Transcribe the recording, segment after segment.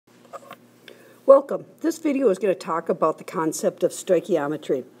Welcome. This video is going to talk about the concept of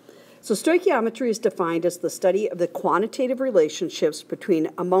stoichiometry. So stoichiometry is defined as the study of the quantitative relationships between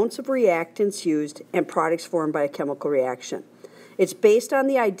amounts of reactants used and products formed by a chemical reaction. It's based on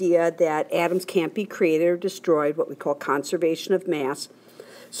the idea that atoms can't be created or destroyed, what we call conservation of mass.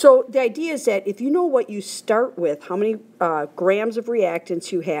 So the idea is that if you know what you start with, how many grams of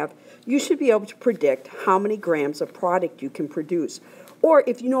reactants you have, you should be able to predict how many grams of product you can produce. Or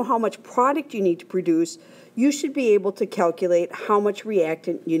if you know how much product you need to produce, you should be able to calculate how much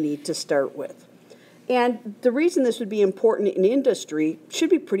reactant you need to start with. And the reason this would be important in industry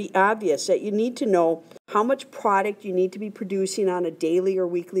should be pretty obvious, that you need to know how much product you need to be producing on a daily or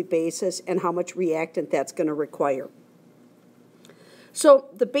weekly basis and how much reactant that's going to require. So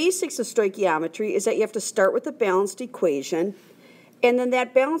the basics of stoichiometry is that you have to start with a balanced equation, and then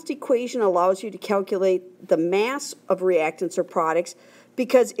that balanced equation allows you to calculate the mass of reactants or products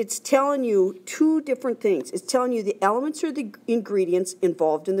because it's telling you two different things. It's telling you the elements or the ingredients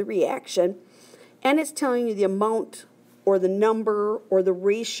involved in the reaction, and it's telling you the amount or the number or the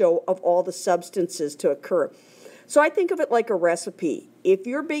ratio of all the substances to occur. So I think of it like a recipe. If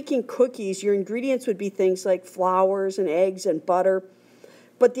you're baking cookies, your ingredients would be things like flours and eggs and butter,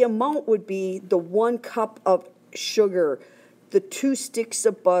 but the amount would be the 1 cup of sugar, the 2 sticks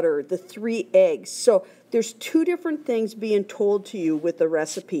of butter, the 3 eggs. So there's two different things being told to you with the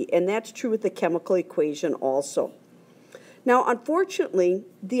recipe, and that's true with the chemical equation also. Now, unfortunately,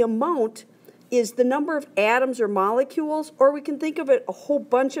 the amount is the number of atoms or molecules, or we can think of it a whole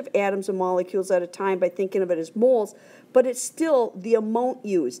bunch of atoms and molecules at a time by thinking of it as moles, but it's still the amount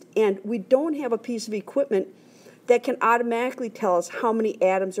used, and we don't have a piece of equipment that can automatically tell us how many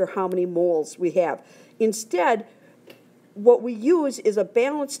atoms or how many moles we have. Instead, what we use is a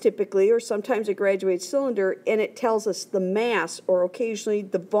balance typically, or sometimes a graduated cylinder, and it tells us the mass or occasionally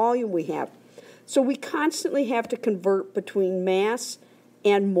the volume we have. So we constantly have to convert between mass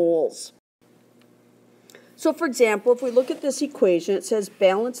and moles. So for example, if we look at this equation, it says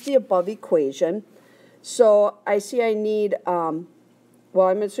balance the above equation. So I see I need, I'm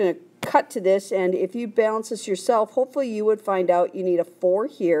just going to cut to this, and if you balance this yourself, hopefully you would find out you need a 4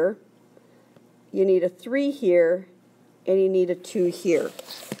 here, you need a 3 here, and you need a 2 here.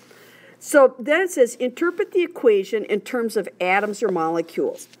 So then it says, interpret the equation in terms of atoms or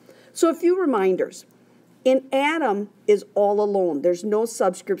molecules. So a few reminders. An atom is all alone. There's no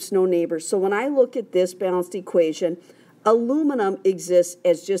subscripts, no neighbors. So when I look at this balanced equation, aluminum exists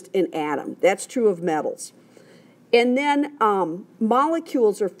as just an atom. That's true of metals. And then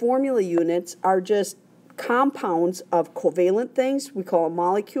molecules or formula units are just compounds of covalent things. We call them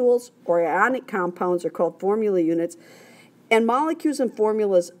molecules, or ionic compounds are called formula units. And molecules and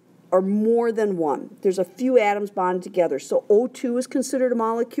formulas are more than one. There's a few atoms bonded together. So O2 is considered a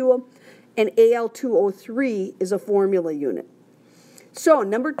molecule, and Al2O3 is a formula unit. So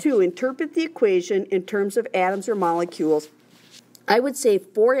number 2, interpret the equation in terms of atoms or molecules. I would say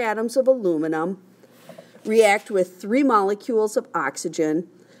 4 atoms of aluminum react with 3 molecules of oxygen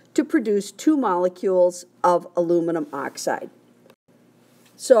to produce 2 molecules of aluminum oxide.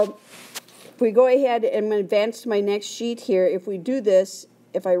 So if we go ahead and advance to my next sheet here, if we do this,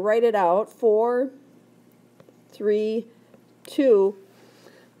 if I write it out, 4, 3, 2,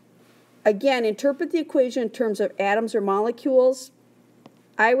 again, interpret the equation in terms of atoms or molecules.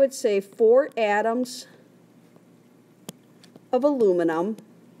 I would say 4 atoms of aluminum,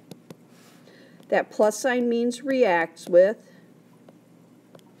 that plus sign means reacts with,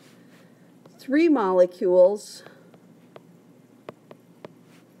 3 molecules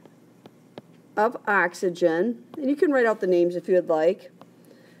of oxygen, and you can write out the names if you would like,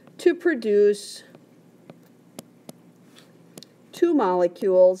 to produce 2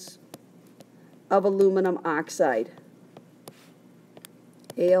 molecules of aluminum oxide,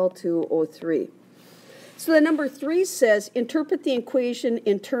 Al2O3. So the number 3 says, interpret the equation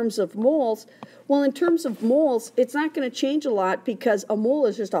in terms of moles. Well, in terms of moles, it's not going to change a lot because a mole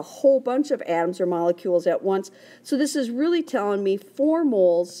is just a whole bunch of atoms or molecules at once. So this is really telling me 4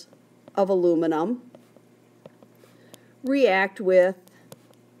 moles of aluminum react with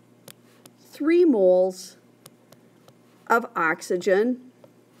 3 moles of oxygen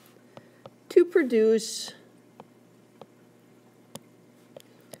to produce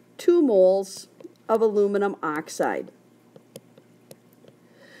 2 moles of aluminum oxide.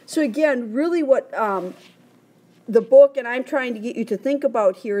 So again, really what the book and I'm trying to get you to think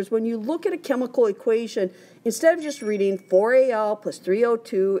about here is when you look at a chemical equation, instead of just reading 4Al plus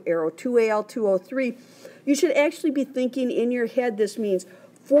 3O2, arrow 2Al2O3, you should actually be thinking in your head this means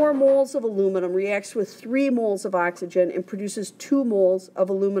 4 moles of aluminum reacts with 3 moles of oxygen and produces 2 moles of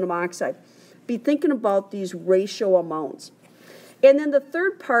aluminum oxide. be thinking about these ratio amounts. And then the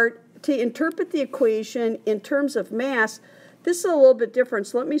third part, to interpret the equation in terms of mass, this is a little bit different.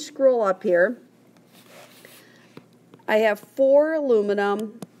 So let me scroll up here. I have 4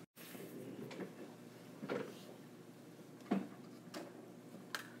 aluminum,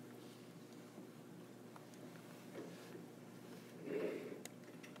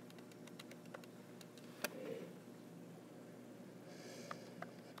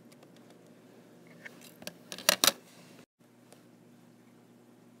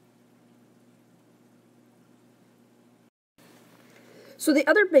 So the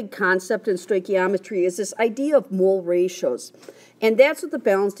other big concept in stoichiometry is this idea of mole ratios. And that's what the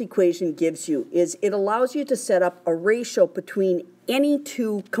balanced equation gives you, is it allows you to set up a ratio between any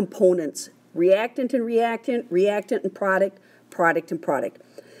 2 components, reactant and reactant, reactant and product, product and product.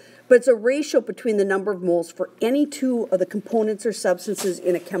 But it's a ratio between the number of moles for any 2 of the components or substances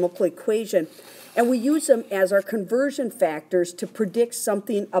in a chemical equation. And we use them as our conversion factors to predict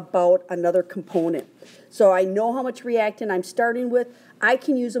something about another component. So I know how much reactant I'm starting with. I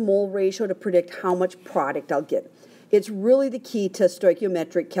can use a mole ratio to predict how much product I'll get. It's really the key to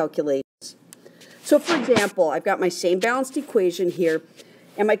stoichiometric calculations. So for example, I've got my same balanced equation here,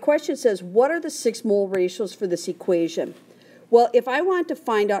 and my question says, what are the 6 mole ratios for this equation? Well, if I want to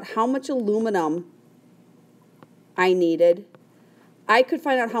find out how much aluminum I needed, I could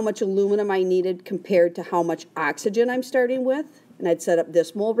find out how much aluminum I needed compared to how much oxygen I'm starting with, and I'd set up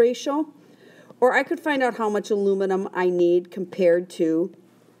this mole ratio. Or I could find out how much aluminum I need compared to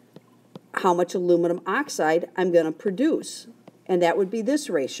how much aluminum oxide I'm going to produce, and that would be this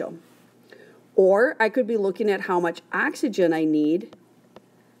ratio. Or I could be looking at how much oxygen I need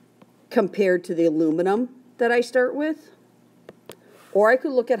compared to the aluminum that I start with. Or I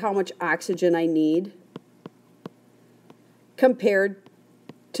could look at how much oxygen I need compared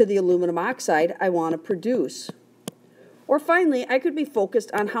to the aluminum oxide I want to produce. Or finally, I could be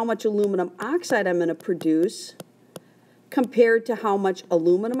focused on how much aluminum oxide I'm going to produce compared to how much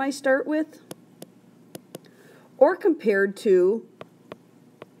aluminum I start with, or compared to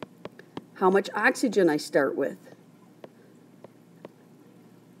how much oxygen I start with.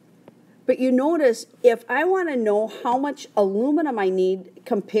 But you notice, if I want to know how much aluminum I need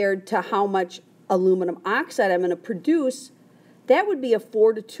compared to how much aluminum oxide I'm going to produce, that would be a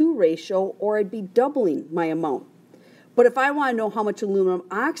 4:2 ratio, or I'd be doubling my amount. But if I want to know how much aluminum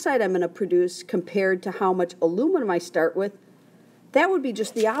oxide I'm going to produce compared to how much aluminum I start with, that would be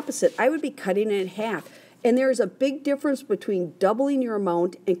just the opposite. I would be cutting it in half. And there's a big difference between doubling your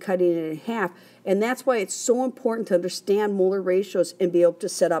amount and cutting it in half. And that's why it's so important to understand molar ratios and be able to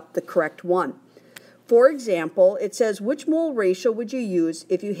set up the correct one. For example, it says, which mole ratio would you use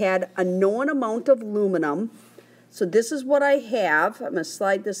if you had a known amount of aluminum? So this is what I have. I'm going to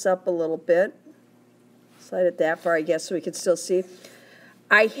slide this up a little bit. Slide it that far, I guess, so we can still see.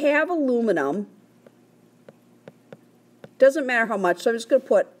 I have aluminum. Doesn't matter how much, so I'm just going to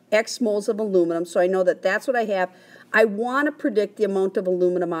put X moles of aluminum, so I know that that's what I have. I want to predict the amount of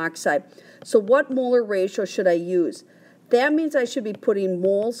aluminum oxide. So what molar ratio should I use? That means I should be putting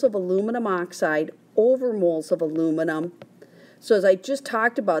moles of aluminum oxide over moles of aluminum. So as I just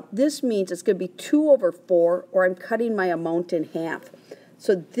talked about, this means it's going to be 2/4, or I'm cutting my amount in half.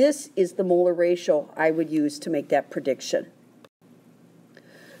 So this is the molar ratio I would use to make that prediction.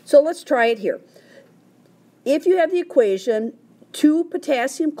 So let's try it here. If you have the equation 2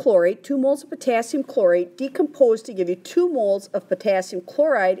 potassium chlorate, 2 moles of potassium chlorate decomposed to give you 2 moles of potassium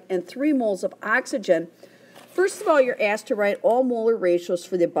chloride and 3 moles of oxygen, first of all, you're asked to write all molar ratios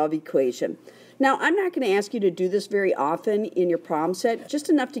for the above equation. Now, I'm not going to ask you to do this very often in your problem set,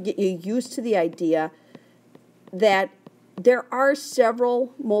 just enough to get you used to the idea that there are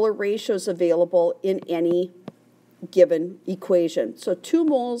several molar ratios available in any given equation. So 2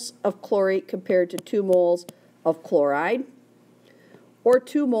 moles of chlorate compared to 2 moles of chloride, or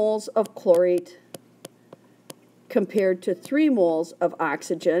 2 moles of chlorate compared to 3 moles of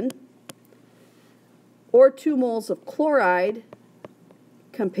oxygen, or 2 moles of chloride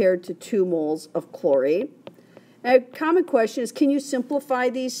compared to 2 moles of chlorate. Now, a common question is, can you simplify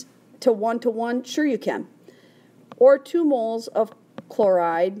these to 1-to-1? Sure you can. Or 2 moles of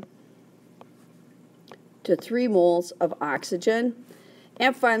chloride to 3 moles of oxygen.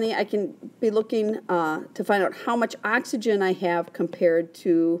 And finally, I can be looking to find out how much oxygen I have compared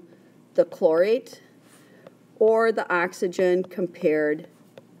to the chlorate, or the oxygen compared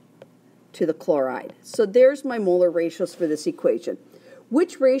to the chloride. So there's my molar ratios for this equation.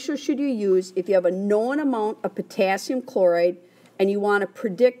 Which ratio should you use if you have a known amount of potassium chloride and you want to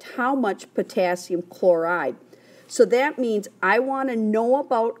predict how much potassium chloride? So that means I want to know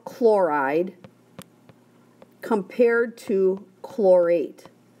about chloride compared to chlorate.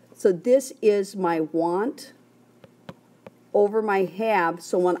 So this is my want over my have.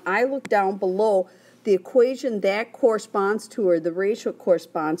 So when I look down below, the equation that corresponds to, or the ratio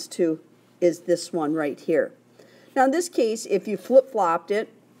corresponds to, is this one right here. Now in this case, if you flip-flopped it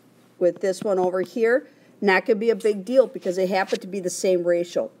with this one over here, not going to be a big deal because they happen to be the same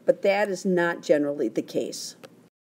ratio, but that is not generally the case.